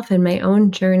myself and my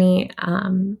own journey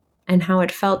and how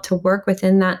it felt to work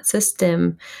within that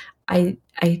system,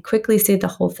 I quickly see the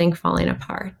whole thing falling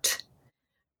apart.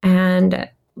 And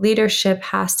leadership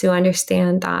has to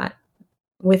understand that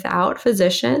without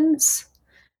physicians,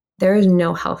 there is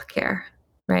no healthcare,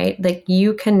 right? Like,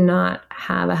 you cannot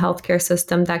have a healthcare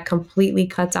system that completely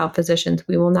cuts out physicians.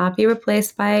 We will not be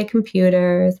replaced by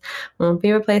computers, won't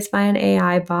be replaced by an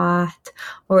AI bot,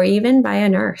 or even by a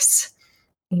nurse.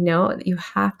 You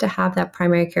have to have that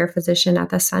primary care physician at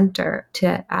the center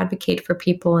to advocate for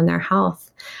people and their health.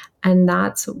 And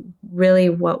that's really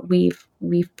what we've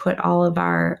put all of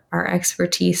our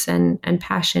expertise and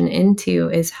passion into,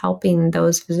 is helping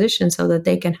those physicians so that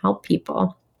they can help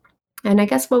people. And I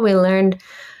guess what we learned,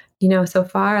 so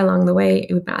far along the way,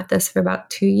 we've been at this for about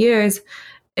 2 years,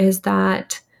 is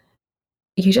that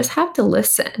you just have to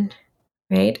listen,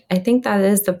 right? I think that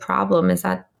is the problem, is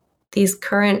that these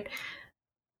current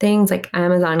things like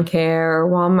Amazon Care or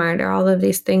Walmart, or all of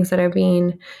these things that are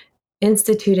being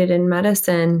instituted in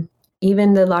medicine,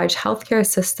 even the large healthcare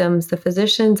systems, the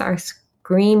physicians are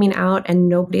screaming out and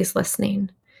nobody's listening.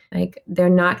 Like, they're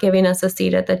not giving us a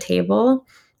seat at the table,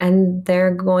 and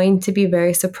they're going to be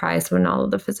very surprised when all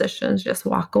of the physicians just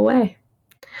walk away.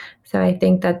 So I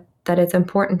think that it's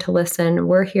important to listen.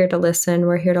 We're here to listen.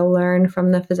 We're here to learn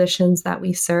from the physicians that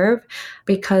we serve,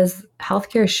 because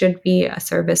healthcare should be a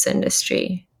service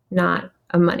industry, not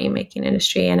a money-making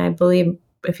industry. And I believe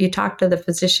if you talk to the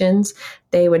physicians,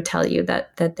 they would tell you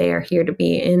that they are here to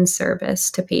be in service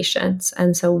to patients.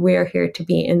 And so we're here to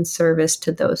be in service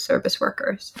to those service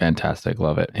workers. Fantastic.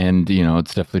 Love it. And,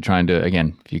 it's definitely trying to,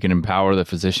 again, if you can empower the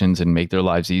physicians and make their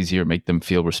lives easier, make them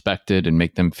feel respected and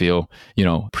make them feel,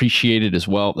 appreciated as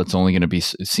well, that's only going to be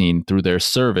seen through their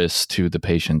service to the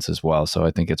patients as well. So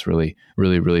I think it's really,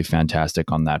 really, really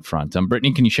fantastic on that front.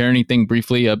 Brittany, can you share anything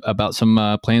briefly about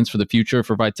some plans for the future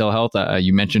for ViTel Health?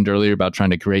 You mentioned earlier about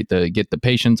trying to get the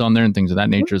patients on there and things of that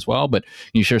nature as well, but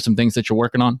can you share some things that you're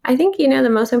working on? I think, the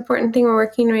most important thing we're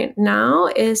working right now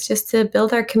is just to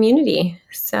build our community.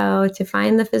 So to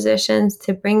find the physicians,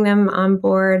 to bring them on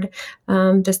board,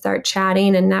 to start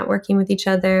chatting and networking with each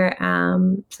other,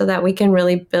 so that we can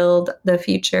really build the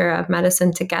future of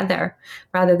medicine together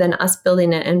rather than us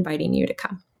building it and inviting you to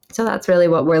come. So that's really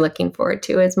what we're looking forward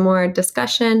to, is more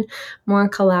discussion, more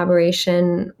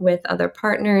collaboration with other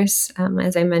partners.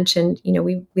 As I mentioned,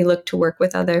 we look to work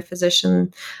with other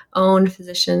physician-owned,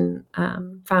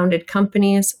 physician-founded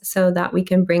companies so that we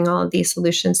can bring all of these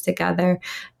solutions together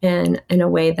in a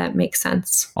way that makes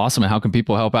sense. Awesome. And how can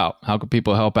people help out? How can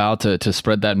people help out to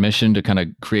spread that mission, to kind of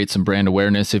create some brand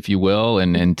awareness, if you will,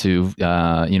 and to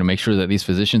make sure that these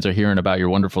physicians are hearing about your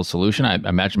wonderful solution? I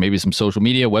imagine maybe some social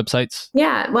media, websites.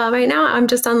 Yeah. Well, right now I'm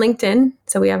just on LinkedIn.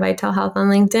 So we have ViTel Health on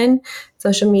LinkedIn.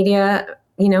 Social media,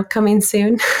 coming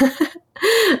soon.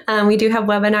 We do have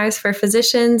webinars for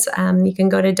physicians. You can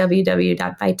go to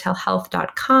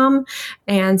www.vitelhealth.com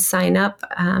and sign up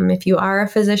if you are a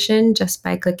physician, just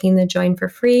by clicking the join for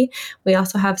free. We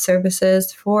also have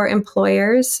services for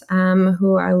employers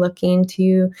who are looking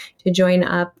to join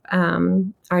up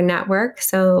our network,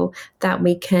 so that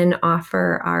we can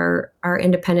offer our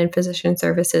independent physician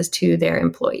services to their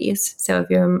employees. So if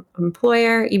you're an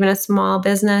employer, even a small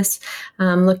business,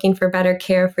 looking for better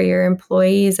care for your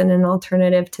employees and an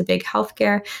alternative to big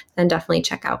healthcare, then definitely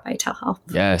check out ViTel Health.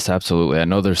 Yes, absolutely. I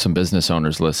know there's some business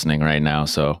owners listening right now.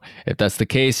 So if that's the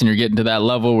case and you're getting to that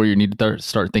level where you need to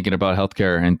start thinking about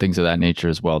healthcare and things of that nature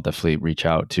as well, definitely reach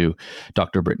out to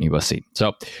Dr. Brittany Busse.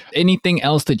 So anything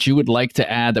else that you would like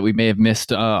to add that we may have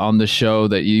missed on the show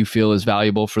that you feel is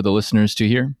valuable for the listeners to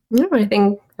hear? No, I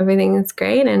think everything is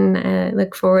great, and I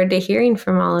look forward to hearing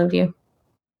from all of you.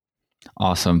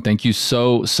 Awesome. Thank you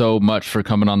so much for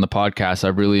coming on the podcast. I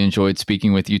really enjoyed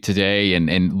speaking with you today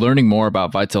and learning more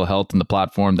about ViTel Health and the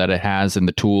platform that it has and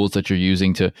the tools that you're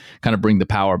using to kind of bring the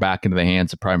power back into the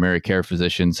hands of primary care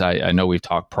physicians. I know we've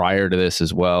talked prior to this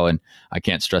as well, and I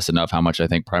can't stress enough how much I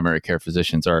think primary care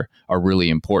physicians are really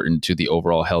important to the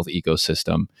overall health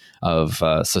ecosystem of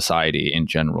society in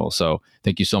general. So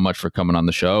thank you so much for coming on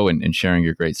the show and sharing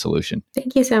your great solution.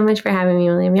 Thank you so much for having me,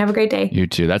 William. You have a great day. You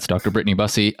too. That's Dr. Brittany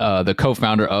Busse, the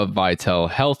co-founder of ViTel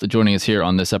Health, joining us here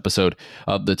on this episode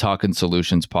of the Talkin'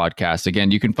 Solutions podcast.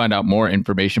 Again, you can find out more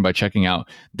information by checking out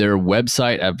their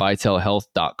website at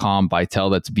vitelhealth.com.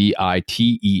 ViTel, that's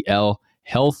ViTel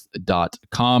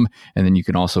health.com. And then you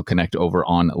can also connect over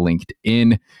on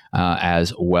LinkedIn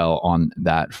as well on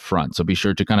that front. So be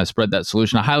sure to kind of spread that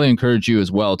solution. I highly encourage you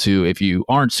as well to, if you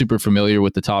aren't super familiar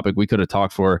with the topic, we could have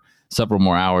talked for several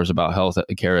more hours about health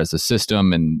care as a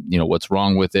system and what's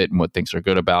wrong with it and what things are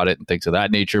good about it and things of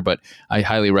that nature. But I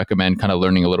highly recommend kind of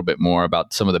learning a little bit more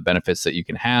about some of the benefits that you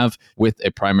can have with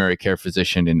a primary care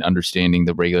physician and understanding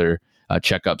the regular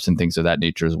checkups and things of that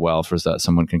nature as well, for that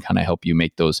someone can kind of help you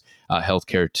make those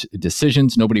healthcare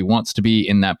decisions. Nobody wants to be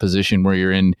in that position where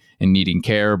you're in needing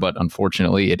care, but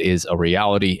unfortunately it is a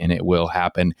reality and it will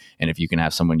happen. And if you can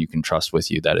have someone you can trust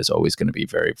with you, that is always going to be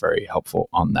very, very helpful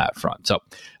on that front. So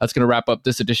that's going to wrap up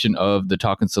this edition of the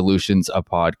Talkin' Solutions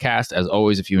podcast. As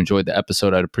always, if you enjoyed the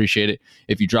episode, I'd appreciate it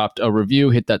if you dropped a review,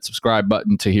 hit that subscribe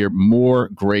button to hear more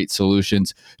great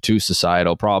solutions to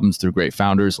societal problems through great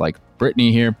founders like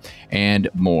Brittany here and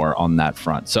more on that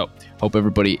front. So hope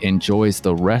everybody enjoys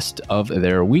the rest of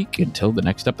their week until the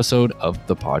next episode of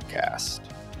the podcast.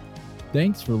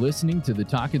 Thanks for listening to the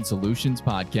Talkin' Solutions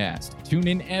podcast. Tune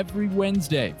in every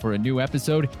Wednesday for a new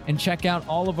episode and check out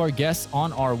all of our guests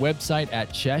on our website at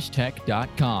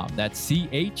cheshtech.com. That's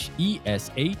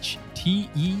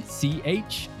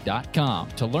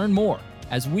CHESHTECH.com to learn more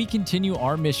as we continue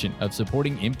our mission of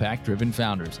supporting impact-driven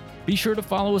founders. Be sure to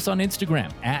follow us on Instagram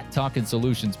at Talkin'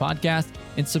 Solutions Podcast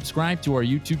and subscribe to our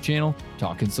YouTube channel,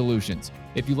 Talkin' Solutions.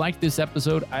 If you liked this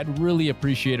episode, I'd really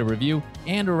appreciate a review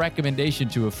and a recommendation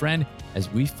to a friend as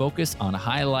we focus on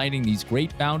highlighting these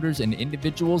great founders and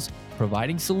individuals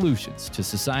providing solutions to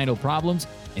societal problems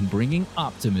and bringing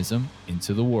optimism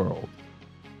into the world.